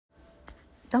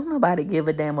Don't nobody give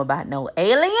a damn about no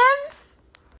aliens.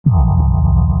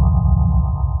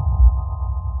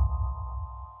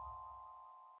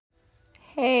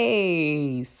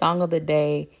 Hey, song of the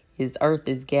day is Earth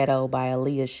is Ghetto by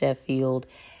Aaliyah Sheffield.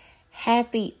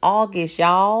 Happy August,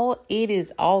 y'all. It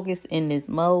is August in this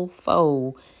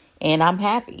mofo, and I'm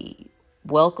happy.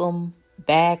 Welcome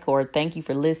back, or thank you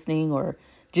for listening, or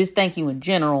just thank you in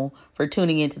general for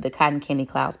tuning into the Cotton Candy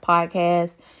Clouds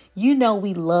podcast. You know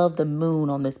we love the moon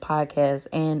on this podcast,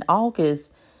 and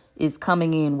August is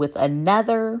coming in with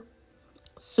another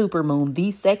supermoon,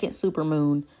 the second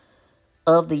supermoon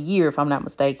of the year, if I'm not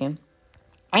mistaken.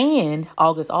 And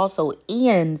August also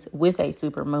ends with a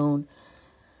supermoon.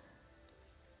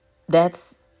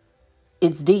 It's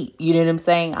deep. You know what I'm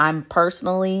saying? I'm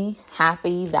personally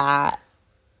happy that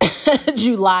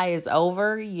July is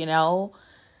over,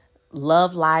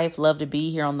 Love life, love to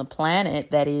be here on the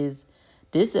planet that is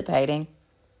dissipating.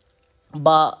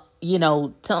 But,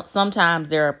 sometimes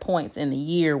there are points in the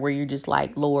year where you're just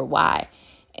like, Lord, why?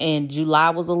 And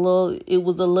July was a little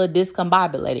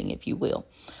discombobulating, if you will.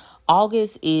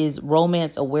 August is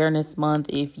Romance Awareness Month.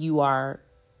 If you are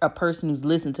a person who's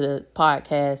listened to the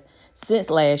podcast since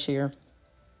last year,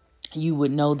 you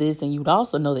would know this, and you would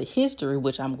also know the history,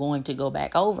 which I'm going to go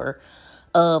back over,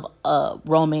 of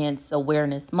Romance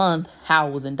Awareness Month, how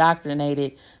it was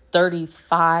indoctrinated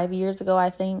 35 years ago, I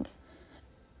think,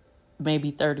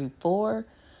 maybe 34.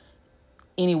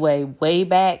 Anyway, way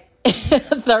back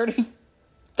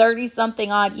 30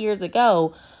 something odd years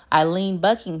ago, Eileen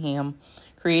Buckingham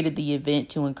created the event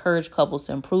to encourage couples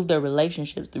to improve their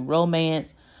relationships through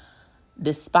romance,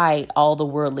 despite all the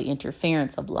worldly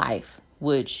interference of life,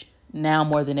 which now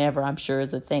more than ever, I'm sure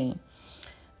is a thing.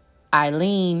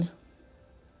 Eileen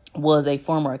was a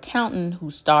former accountant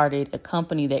who started a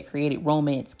company that created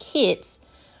romance kits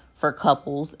for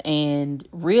couples and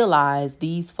realized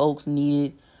these folks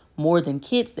needed more than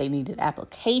kits. They needed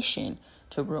application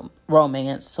to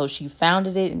romance. So she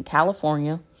founded it in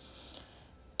California.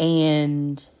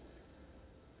 And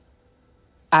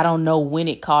I don't know when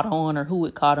it caught on or who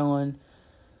it caught on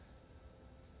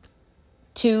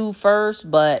to first,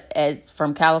 but as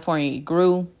from California, it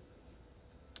grew.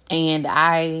 And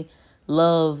I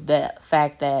love the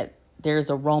fact that there's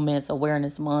a Romance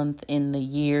Awareness Month in the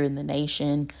year in the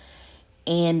nation.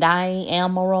 And I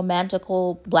am a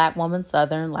romantical Black woman,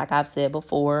 Southern, like I've said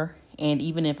before. And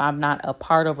even if I'm not a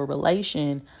part of a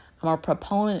relation, I'm a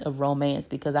proponent of romance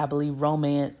because I believe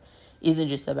romance isn't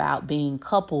just about being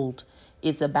coupled.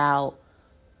 It's about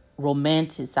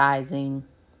romanticizing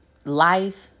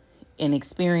life and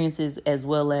experiences, as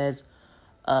well as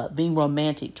being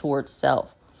romantic towards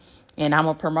self. And I'm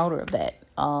a promoter of that.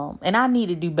 And I need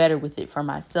to do better with it for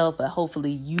myself, but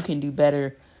hopefully you can do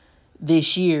better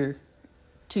this year,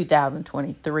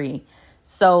 2023.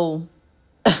 So,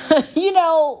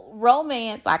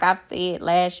 romance, like I've said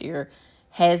last year,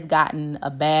 has gotten a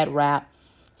bad rap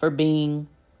for being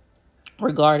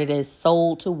regarded as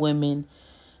sold to women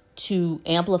to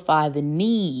amplify the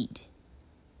need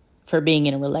for being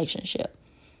in a relationship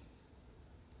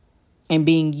and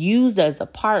being used as a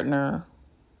partner.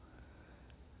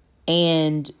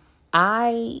 And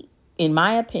in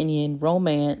my opinion,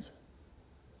 romance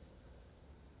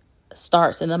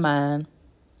starts in the mind,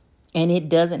 and it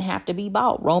doesn't have to be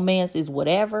bought. Romance is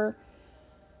whatever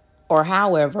or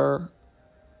however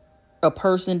a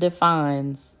person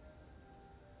defines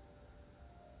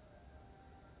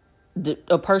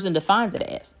it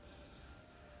as.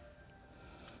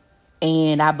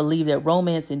 And I believe that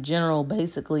romance in general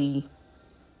basically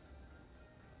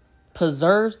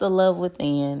preserves the love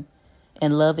within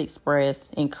and love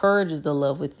expressed, encourages the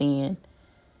love within,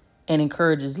 and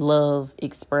encourages love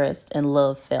expressed and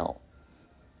love felt.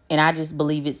 And I just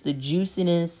believe it's the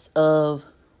juiciness of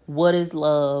what is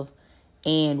love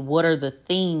and what are the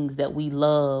things that we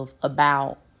love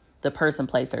about the person,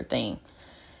 place, or thing.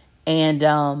 And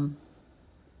I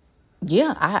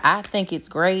think it's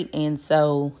great. And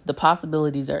so the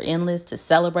possibilities are endless to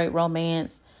celebrate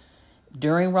romance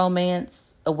during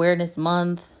Romance Awareness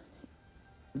Month.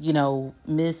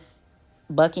 Miss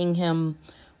Buckingham,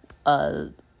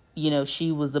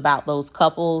 she was about those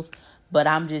couples. But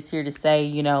I'm just here to say,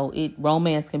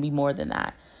 romance can be more than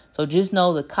that. So just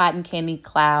know the Cotton Candy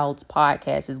Clouds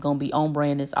podcast is going to be on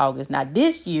brand this August. Now,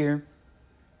 this year,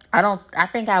 I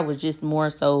think I was just more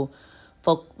so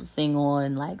focusing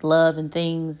on like love and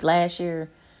things. Last year,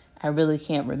 I really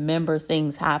can't remember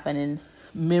things happening.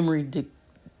 Memory,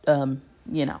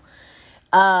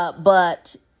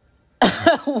 but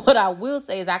what I will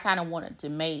say is I kind of wanted to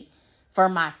make for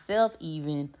myself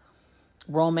even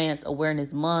Romance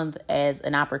Awareness Month as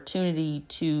an opportunity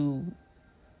to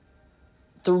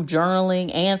through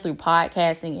journaling and through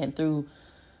podcasting and through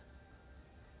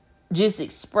just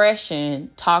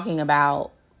expression, talking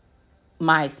about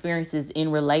my experiences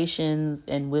in relations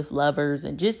and with lovers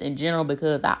and just in general,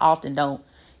 because I often don't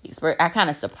express, I kind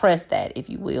of suppress that, if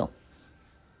you will.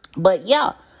 But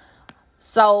yeah,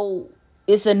 so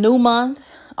it's a new month.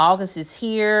 August is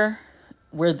here.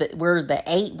 We're in the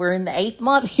eighth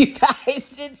month, you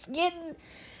guys.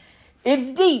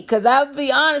 It's deep, because I'll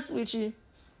be honest with you.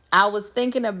 I was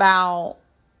thinking about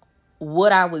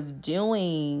what I was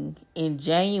doing in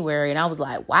January, and I was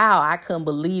like, wow, I couldn't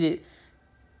believe it.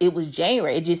 It was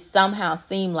January. It just somehow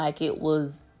seemed like it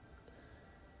was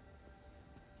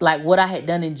like what I had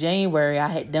done in January, I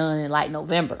had done in like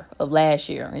November of last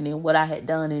year. And then what I had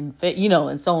done in,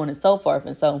 and so on and so forth.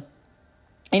 And so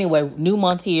anyway, new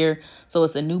month here. So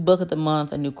it's a new book of the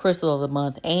month, a new crystal of the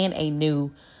month, and a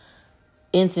new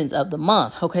incense of the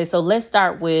month. Okay, so let's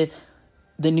start with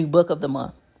the new book of the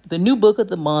month. The new book of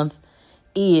the month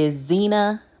is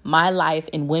Zena, My Life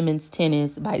in Women's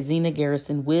Tennis by Zena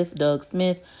Garrison with Doug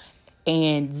Smith.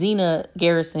 And Zena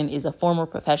Garrison is a former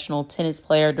professional tennis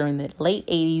player during the late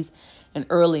 80s and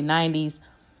early 90s.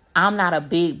 I'm not a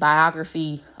big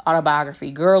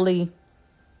autobiography girly.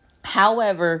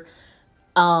 However,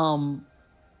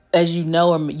 as you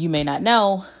know, or you may not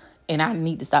know, and I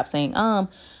need to stop saying,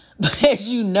 but as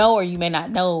you know, or you may not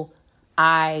know,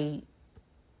 I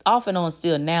off and on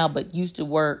still now, but used to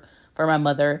work for my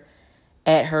mother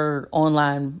at her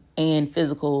online and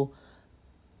physical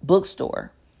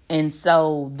bookstore. And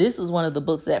so this was one of the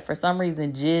books that for some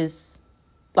reason just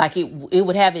like it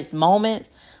would have its moments,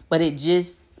 but it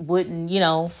just wouldn't,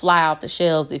 fly off the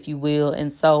shelves, if you will.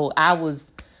 And so I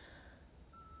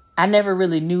never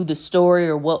really knew the story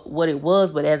or what it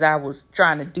was. But as I was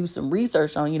trying to do some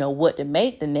research on, what to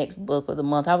make the next book of the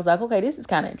month, I was like, okay, this is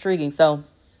kind of intriguing. So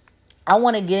I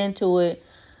want to get into it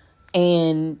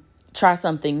and try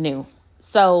something new.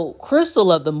 So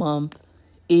crystal of the month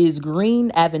is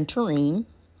green aventurine,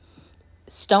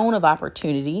 stone of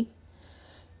opportunity.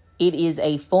 It is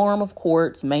a form of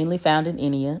quartz mainly found in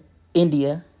India,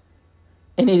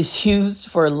 and it is used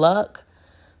for luck,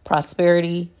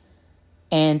 prosperity,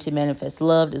 and to manifest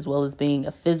love, as well as being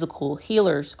a physical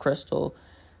healer's crystal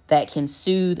that can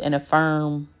soothe and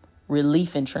affirm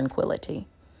relief and tranquility.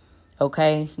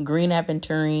 Okay, green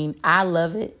aventurine, I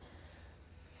love it.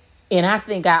 And I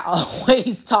think I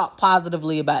always talk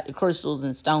positively about the crystals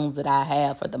and stones that I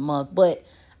have for the month. But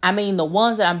I mean, the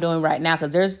ones that I'm doing right now,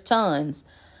 because there's tons,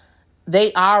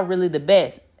 they are really the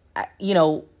best.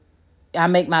 I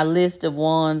make my list of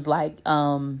ones like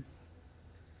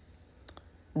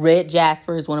red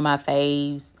jasper is one of my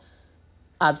faves,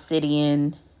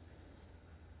 obsidian,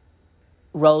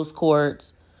 rose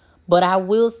quartz. But I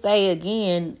will say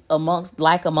again, amongst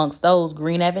those,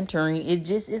 green aventurine,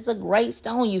 it's a great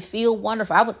stone. You feel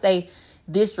wonderful. I would say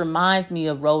this reminds me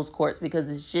of rose quartz because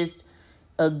it's just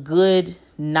a good,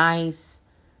 nice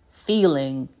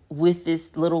feeling with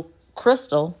this little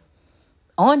crystal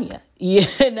on you,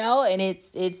 and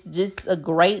it's just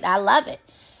I love it.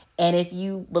 And if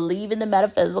you believe in the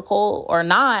metaphysical or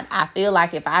not, I feel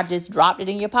like if I just dropped it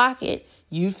in your pocket,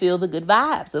 you'd feel the good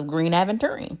vibes of green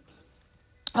aventurine.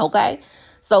 Okay,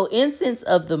 so incense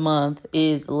of the month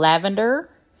is lavender,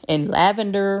 and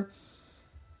lavender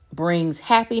brings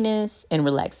happiness and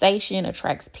relaxation,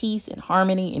 attracts peace and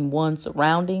harmony in one's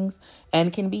surroundings,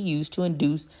 and can be used to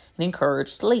induce and encourage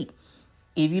sleep.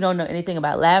 If you don't know anything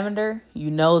about lavender,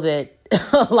 you know that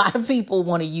a lot of people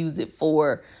want to use it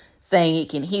for saying it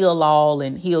can heal all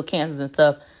and heal cancers and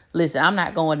stuff. Listen, I'm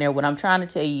not going there. What I'm trying to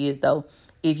tell you is, though,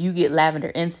 if you get lavender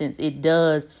incense, it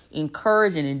does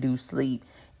encourage and induce sleep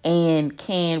and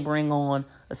can bring on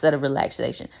a set of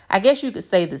relaxation. I guess you could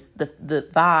say this, the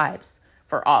vibes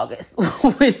for August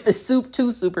with the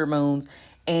two super moons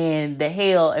and the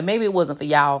hell, and maybe it wasn't for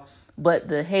y'all, but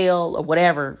the hell or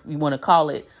whatever you want to call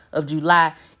it of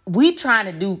July, we trying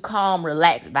to do calm,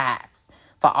 relaxed vibes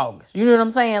for August. You know what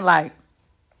I'm saying? Like,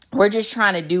 we're just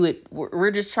trying to do it. We're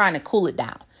just trying to cool it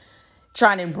down,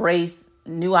 trying to embrace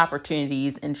new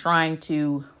opportunities and trying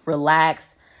to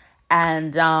relax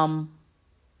and,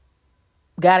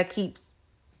 gotta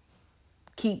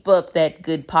keep up that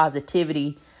good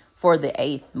positivity for the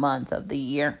 8th month of the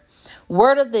year.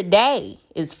 Word of the day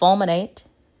is fulminate.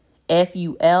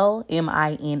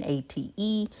 Fulminate.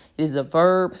 It is a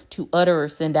verb to utter or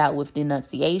send out with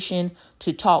denunciation,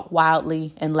 to talk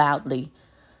wildly and loudly,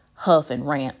 huff and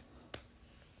rant.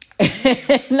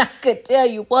 And I could tell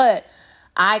you what,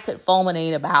 I could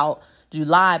fulminate about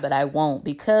July, but I won't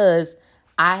because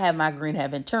I have my green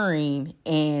aventurine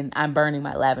and I'm burning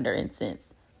my lavender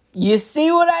incense. You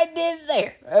see what I did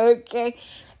there? Okay.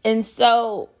 And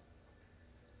so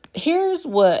here's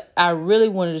what I really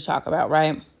wanted to talk about,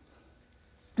 right?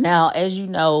 Now, as you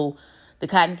know, the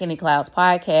Cotton Candy Clouds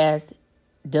podcast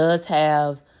does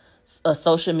have a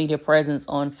social media presence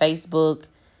on Facebook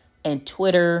and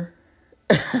Twitter.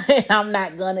 And I'm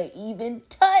not going to even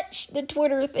touch the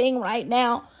Twitter thing right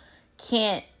now.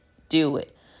 Can't do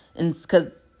it. And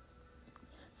because,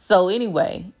 so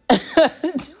anyway,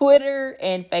 Twitter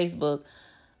and Facebook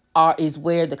is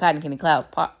where the Cotton Candy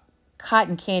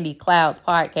Clouds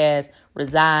podcast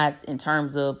resides in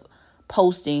terms of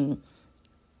posting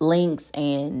links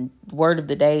and word of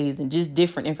the days and just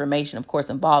different information, of course,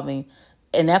 involving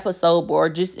an episode or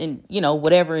just in,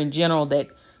 whatever in general that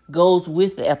goes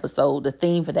with the episode, the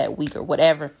theme for that week or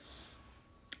whatever.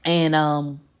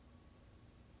 And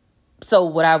so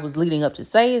what I was leading up to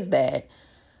say is that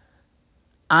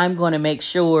I'm going to make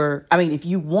sure, if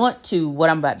you want to,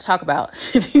 what I'm about to talk about,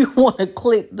 if you want to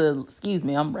click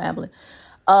I'm rambling.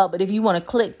 But if you want to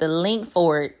click the link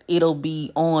for it, it'll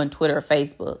be on Twitter or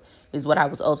Facebook is what I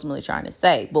was ultimately trying to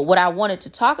say. But what I wanted to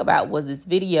talk about was this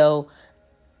video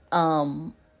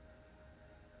that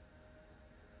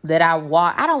I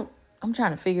watched. I'm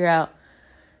trying to figure out.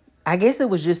 I guess it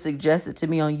was just suggested to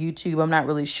me on YouTube. I'm not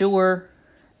really sure.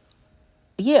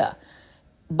 Yeah.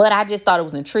 But I just thought it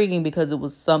was intriguing because it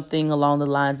was something along the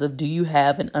lines of, do you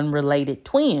have an unrelated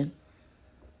twin?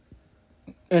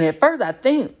 And at first I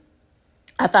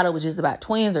thought it was just about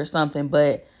twins or something,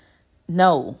 but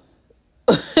no.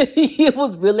 It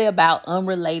was really about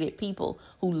unrelated people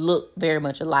who look very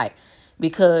much alike,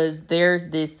 because there's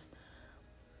this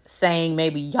saying,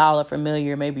 maybe y'all are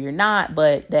familiar, maybe you're not,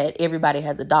 but that everybody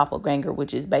has a doppelganger,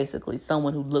 which is basically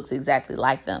someone who looks exactly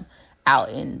like them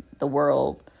out in the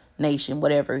world, nation,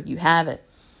 whatever you have it.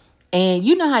 And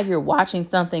you know how you're watching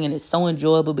something and it's so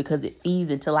enjoyable because it feeds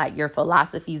into like your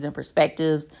philosophies and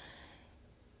perspectives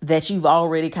that you've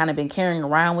already kind of been carrying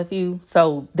around with you.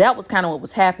 So that was kind of what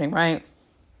was happening, right?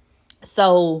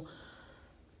 So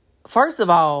first of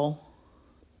all,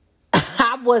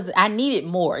 I needed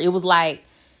more. It was like,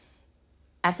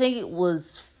 I think it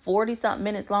was 40 something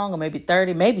minutes long, or maybe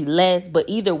 30, maybe less, but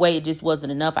either way, it just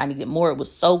wasn't enough. I needed more. It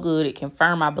was so good. It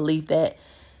confirmed my belief that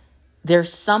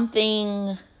there's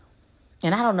something,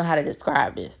 and I don't know how to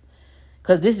describe this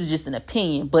because this is just an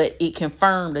opinion, but it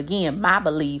confirmed again, my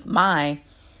belief, mine,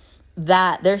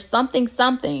 that there's something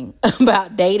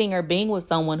about dating or being with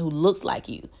someone who looks like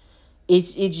you.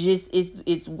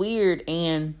 It's weird.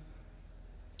 And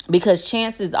because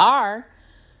chances are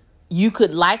you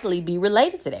could likely be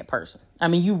related to that person.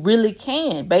 You really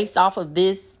can, based off of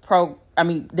this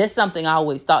that's something I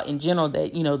always thought in general,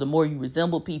 that, the more you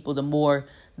resemble people, the more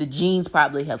the genes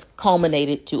probably have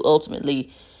culminated to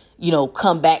ultimately,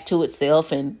 come back to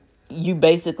itself. And you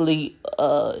basically,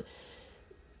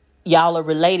 y'all are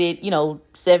related,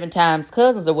 7 times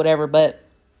cousins or whatever. But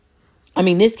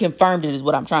this confirmed it, is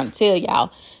what I'm trying to tell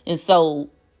y'all. And so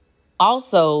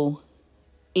also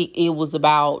it was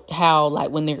about how, like,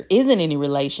 when there isn't any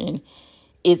relation,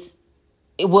 it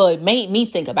made me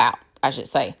think about, I should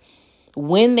say,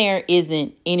 when there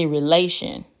isn't any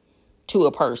relation to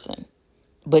a person,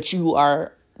 but you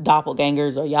are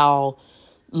doppelgangers or y'all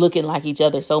looking like each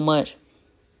other so much,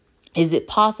 is it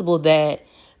possible that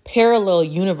parallel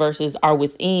universes are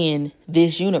within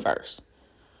this universe?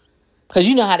 Because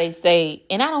you know how they say,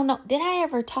 and I don't know, did I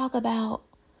ever talk about,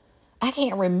 I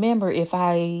can't remember if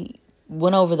I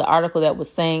went over the article that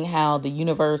was saying how the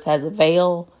universe has a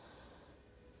veil.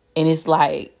 And it's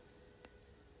like,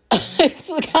 it's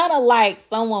kind of like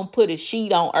someone put a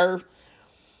sheet on Earth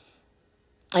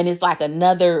and it's like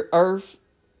another Earth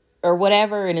or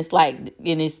whatever. And it's like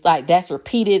that's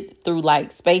repeated through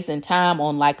like space and time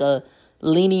on like a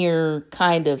linear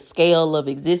kind of scale of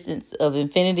existence of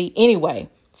infinity. Anyway,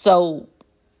 so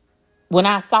when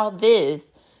I saw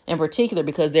this in particular,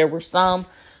 because there were some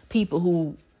people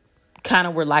who kind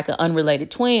of were like an unrelated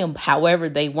twin, however,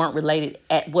 they weren't related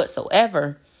at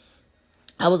whatsoever,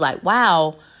 I was like,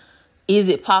 wow, is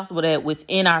it possible that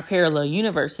within our parallel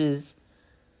universes,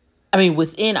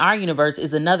 within our universe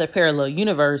is another parallel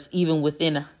universe, even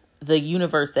within the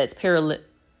universe that's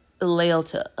parallel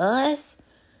to us?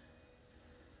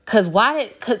 Cause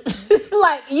like,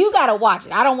 you gotta watch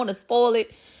it. I don't want to spoil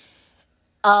it.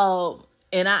 And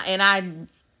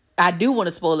I do want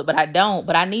to spoil it, but I don't.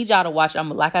 But I need y'all to watch it.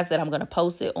 Like I said, I'm gonna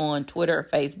post it on Twitter or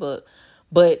Facebook.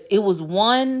 But it was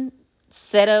one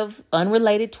set of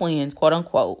unrelated twins, quote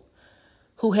unquote,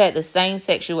 who had the same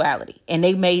sexuality and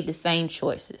they made the same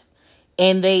choices,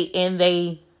 and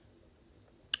they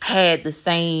had the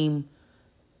same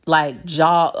like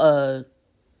job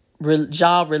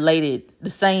job related, the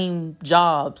same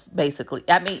jobs, basically.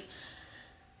 I mean,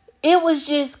 it was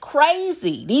just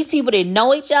crazy. These people didn't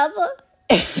know each other.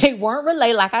 They weren't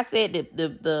related. Like I said,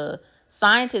 the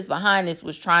scientist behind this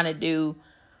was trying to do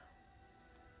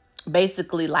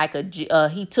basically like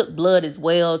he took blood as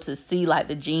well to see like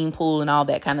the gene pool and all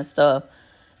that kind of stuff.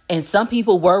 And some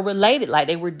people were related, like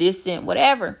they were distant,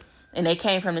 whatever. And they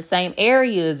came from the same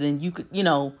areas and you could,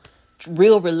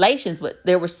 real relations. But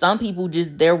there were some people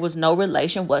there was no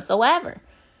relation whatsoever.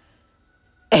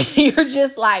 And you're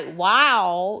just like,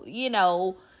 wow,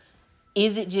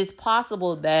 is it just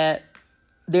possible that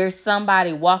there's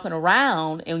somebody walking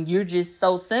around and you're just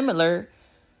so similar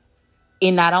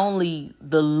in not only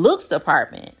the looks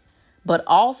department, but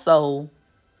also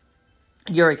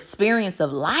your experience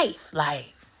of life?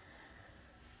 Like,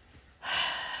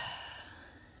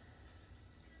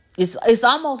 it's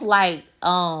almost like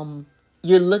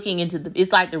you're looking into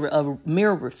it's like a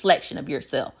mirror reflection of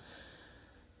yourself.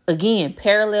 Again,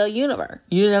 parallel universe.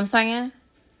 You know what I'm saying?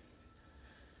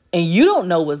 And you don't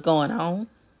know what's going on.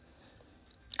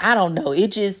 I don't know.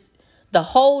 The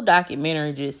whole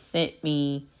documentary just sent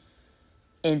me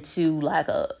into like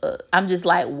I'm just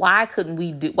like, why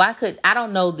I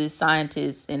don't know this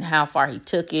scientist and how far he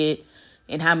took it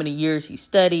and how many years he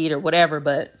studied or whatever.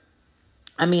 But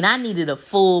I mean, I needed a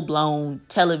full blown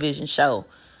television show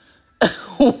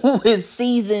with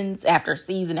seasons after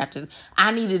season after.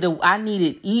 I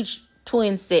needed each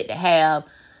twin set to have,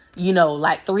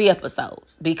 like 3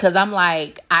 episodes, because I'm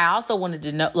like, I also wanted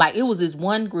to know, like, it was this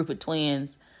one group of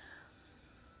twins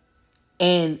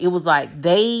and it was like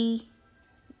and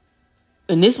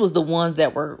this was the ones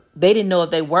that they didn't know if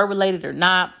they were related or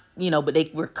not, but they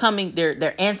were coming,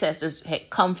 their ancestors had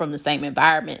come from the same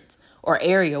environment or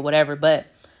area or whatever, but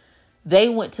they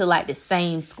went to like the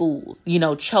same schools,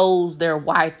 chose their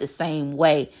wife the same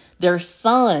way. Their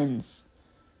sons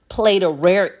played a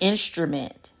rare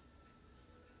instrument.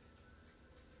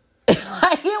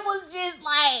 Like, it was just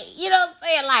like, what I'm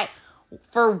saying? Like,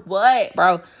 for what,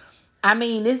 bro? I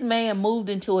mean, this man moved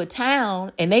into a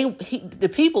town and the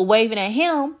people waving at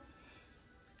him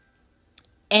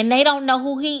and they don't know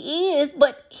who he is,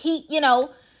 but he,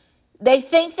 they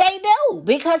think they do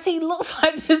because he looks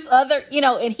like this other,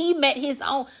 and he met his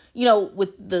own,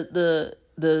 with the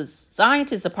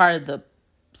scientists, a part of the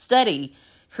study,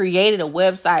 created a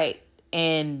website.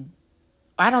 And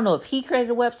I don't know if he created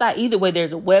a website. Either way,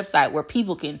 there's a website where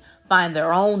people can find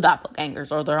their own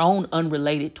doppelgangers or their own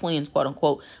unrelated twins, quote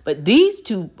unquote. But these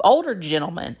 2 older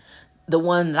gentlemen, the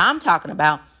one that I'm talking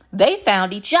about, they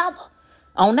found each other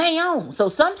on their own. So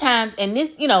sometimes, and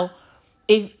this,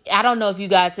 if I don't know if you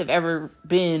guys have ever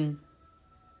been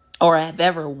or have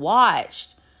ever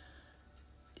watched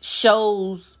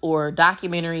shows or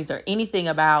documentaries or anything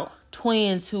about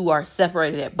twins who are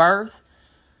separated at birth,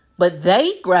 but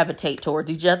they gravitate towards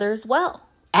each other as well.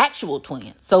 Actual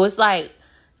twins. So it's like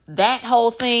that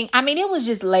whole thing. I mean, it was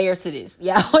just layers to this.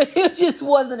 Yeah, it just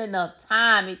wasn't enough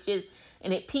time.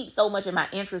 And it piqued so much of my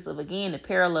interest of, again, the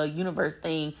parallel universe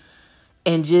thing.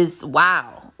 And just,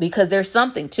 wow, because there's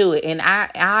something to it. And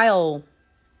I'm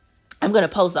going to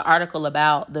post the article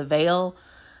about the veil,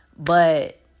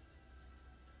 but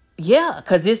yeah,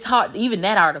 because it's hard. Even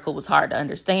that article was hard to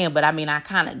understand, but I mean, I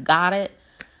kind of got it.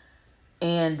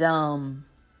 And now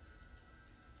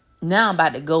I'm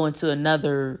about to go into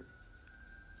another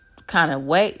kind of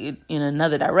way, in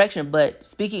another direction. But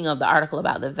speaking of the article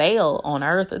about the veil on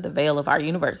Earth, or the veil of our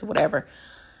universe or whatever,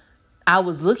 I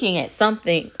was looking at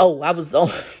something.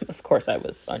 Of course I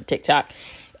was on TikTok.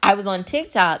 I was on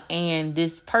TikTok and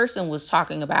this person was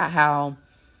talking about how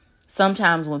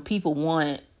sometimes when people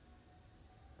want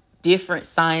different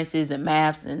sciences and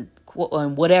maths and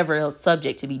whatever else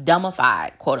subject to be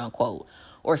dumbified, quote unquote,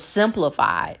 or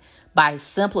simplified, by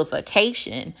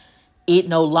simplification, it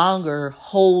no longer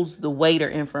holds the weight or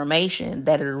information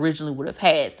that it originally would have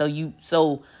had.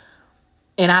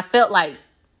 And I felt like,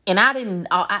 and I didn't,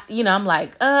 I'm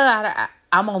like,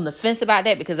 I'm on the fence about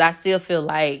that, because I still feel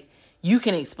like you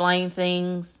can explain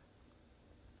things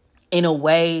in a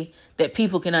way that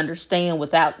people can understand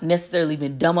without necessarily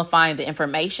even dumbifying the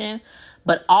information.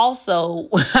 But also,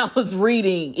 when I was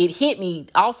reading, it hit me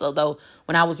also, though,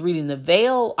 when I was reading the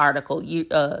Veil article.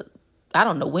 I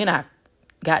don't know when I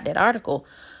got that article,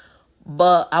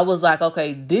 but I was like,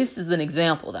 okay, this is an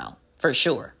example, though, for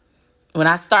sure. When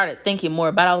I started thinking more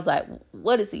about it, I was like,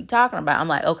 what is he talking about? I'm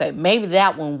like, okay, maybe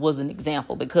that one was an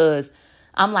example, because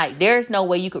I'm like, there's no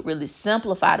way you could really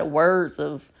simplify the words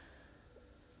of,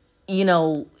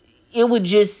 it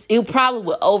probably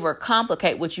would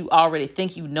overcomplicate what you already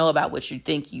think you know about what you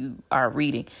think you are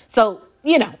reading. So,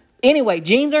 anyway,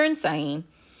 genes are insane.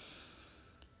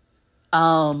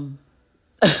 Um,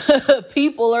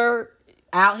 people are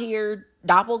out here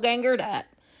doppelganger that.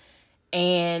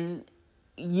 And,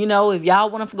 if y'all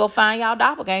want to go find y'all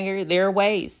doppelganger, there are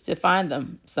ways to find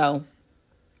them. So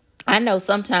I know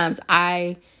sometimes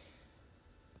I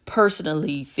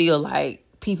personally feel like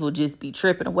people just be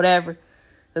tripping or whatever.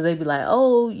 Because they be like,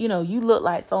 oh, you look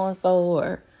like so-and-so.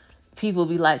 Or people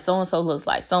be like, so-and-so looks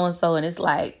like so-and-so. And it's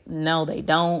like, no, they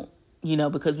don't.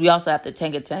 Because we also have to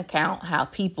take into account how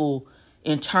people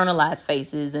internalize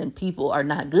faces. And people are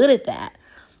not good at that.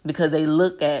 Because they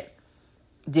look at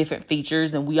different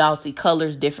features. And we all see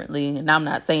colors differently. And I'm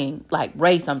not saying like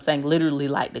race. I'm saying literally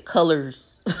like the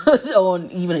colors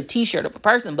on even a t-shirt of a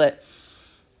person. But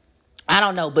I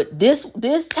don't know. But this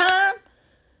time,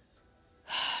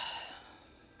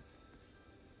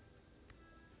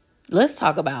 let's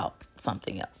talk about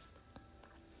something else.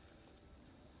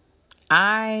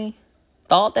 I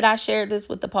thought that I shared this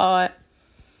with the pod.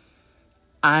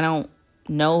 I don't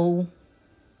know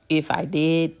if I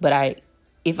did, but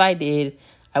if I did,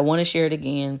 I want to share it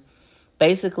again.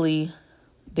 Basically,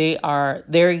 there are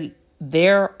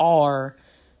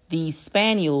these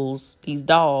spaniels, these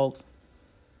dogs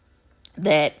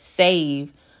that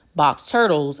save box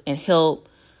turtles and help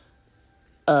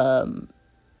some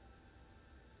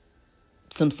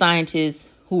scientists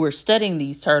who are studying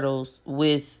these turtles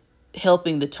with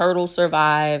helping the turtles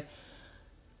survive,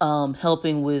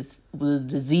 helping with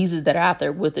diseases that are out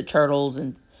there with the turtles,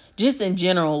 and just in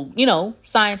general,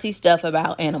 sciencey stuff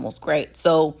about animals. Great.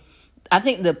 So I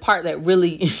think the part that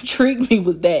really intrigued me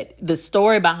was that the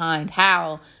story behind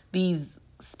how these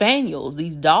spaniels,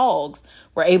 these dogs,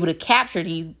 were able to capture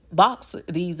these box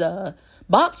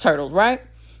turtles, right?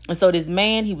 And so this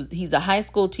man, he's a high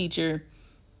school teacher,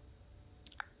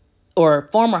 or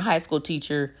former high school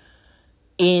teacher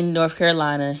in North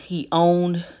Carolina. He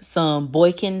owned some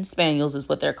Boykin Spaniels, is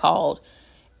what they're called.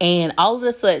 And all of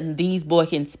a sudden, these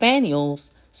Boykin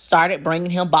Spaniels started bringing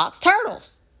him box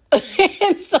turtles.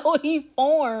 And so he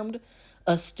formed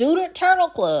a student turtle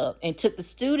club and took the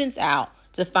students out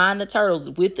to find the turtles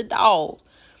with the dogs.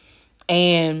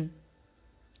 And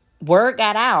word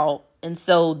got out. And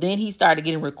so then he started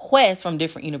getting requests from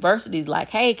different universities like,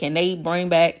 hey, can they bring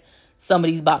back some of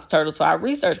these box turtles for our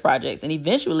research projects? And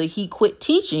eventually he quit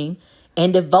teaching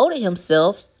and devoted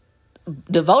himself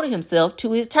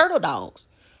to his turtle dogs.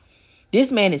 This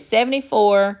man is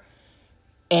 74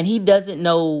 and he doesn't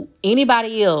know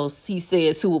anybody else, he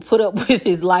says, who will put up with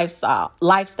his lifestyle.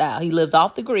 He lives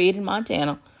off the grid in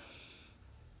Montana,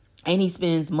 and he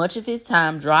spends much of his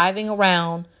time driving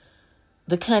around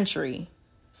the country,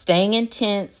 staying in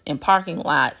tents and parking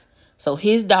lots. So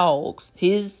his dogs,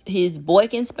 his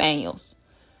Boykin Spaniels,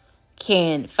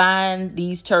 can find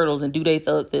these turtles and do their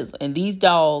thug thizzle. And these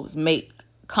dogs make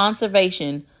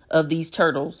conservation of these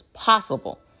turtles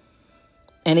possible.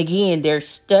 And again, they're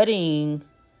studying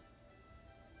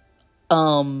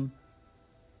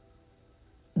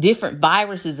different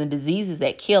viruses and diseases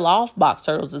that kill off box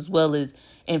turtles, as well as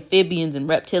amphibians and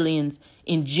reptilians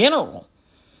in general.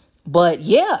 But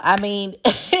yeah, I mean,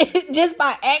 just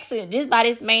by accident, just by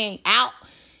this man out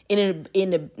in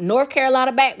the North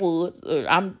Carolina backwoods, or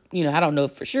I don't know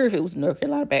for sure if it was North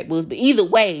Carolina backwoods, but either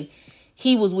way,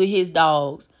 he was with his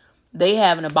dogs. They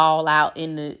having a ball out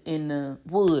in the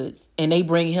woods, and they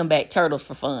bring him back turtles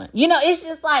for fun. It's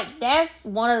just like, that's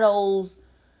one of those,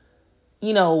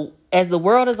 as the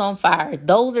world is on fire,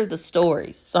 those are the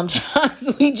stories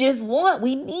sometimes we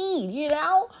need,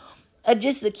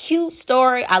 just a cute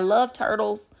story. I love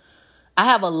turtles. I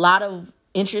have a lot of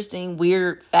interesting,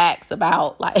 weird facts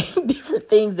about like different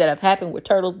things that have happened with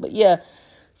turtles. But yeah,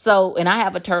 and I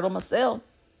have a turtle myself.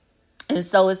 And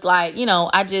so it's like,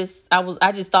 I just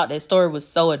thought that story was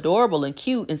so adorable and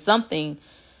cute, and something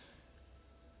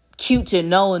cute to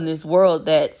know in this world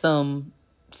that some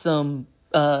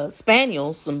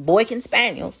spaniels, some Boykin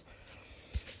Spaniels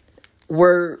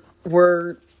were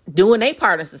doing their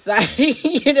part in society,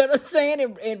 you know what I'm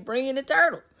saying? And bringing the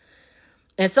turtle.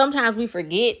 And sometimes we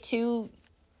forget to,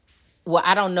 well,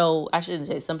 I don't know. I shouldn't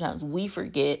say sometimes we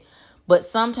forget, but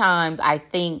sometimes I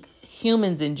think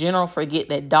humans in general forget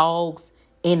that dogs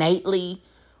innately,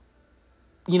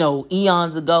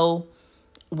 eons ago,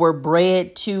 were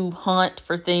bred to hunt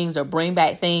for things or bring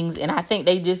back things. And I think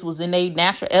they just was in their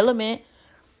natural element,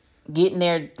 getting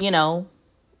their,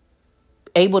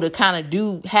 able to kind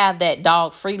of have that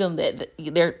dog freedom that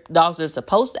their dogs are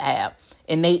supposed to have.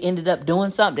 And they ended up doing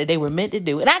something that they were meant to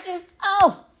do. And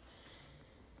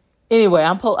anyway,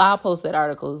 I'll post that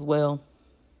article as well.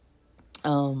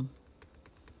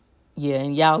 Yeah,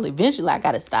 and y'all, eventually I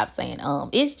got to stop saying,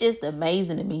 it's just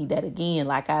amazing to me that, again,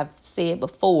 like I've said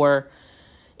before,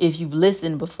 if you've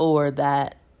listened before,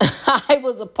 that I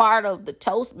was a part of the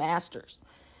Toastmasters,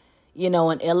 an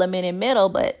element in middle,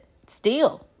 but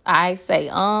still I say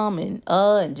and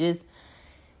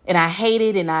I hate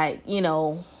it.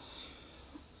 And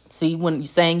see, when you're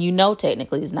saying,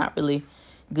 technically it's not really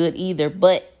good either.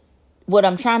 But what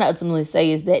I'm trying to ultimately say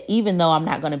is that even though I'm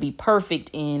not going to be perfect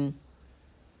in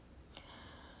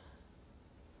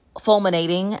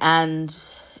fulminating and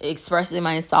expressing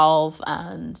myself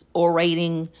and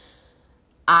orating,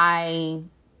 I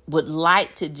would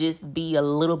like to just be a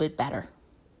little bit better,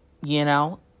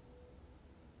 and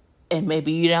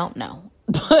maybe you don't know,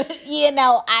 but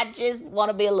I just want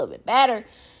to be a little bit better.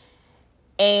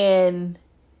 And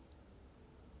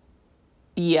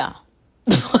yeah,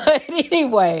 but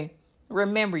anyway,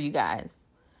 remember, you guys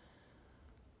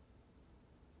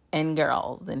and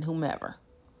girls and whomever,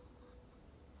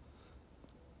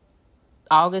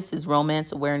 August is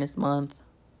Romance Awareness Month.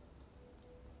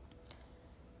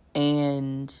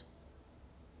 And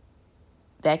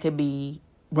that could be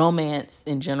romance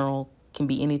in general, can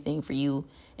be anything for you.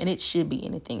 And it should be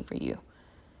anything for you.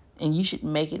 And you should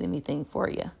make it anything for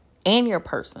you. And your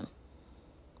person.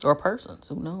 Or persons,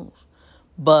 who knows.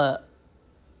 But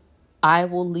I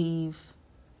will leave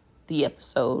the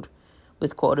episode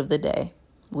with quote of the day,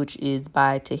 which is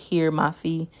by Tahir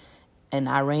Mafi, an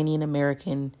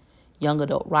Iranian-American young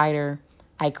adult writer.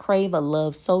 I crave a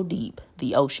love so deep,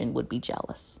 the ocean would be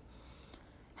jealous.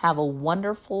 Have a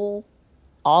wonderful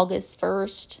August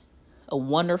 1st, a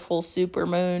wonderful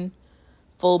supermoon,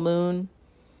 full moon,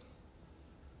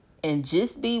 and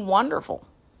just be wonderful.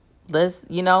 Let's,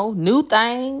 new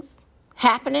things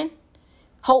happening,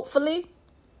 hopefully.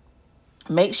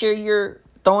 Make sure you're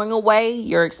throwing away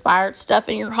your expired stuff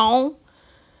in your home,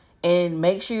 and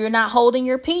make sure you're not holding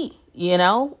your pee.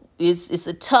 It's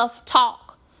a tough talk.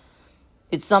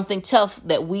 It's something tough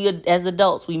that we as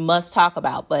adults, we must talk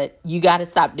about, but you got to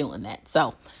stop doing that.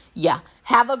 So yeah,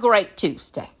 have a great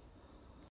Tuesday.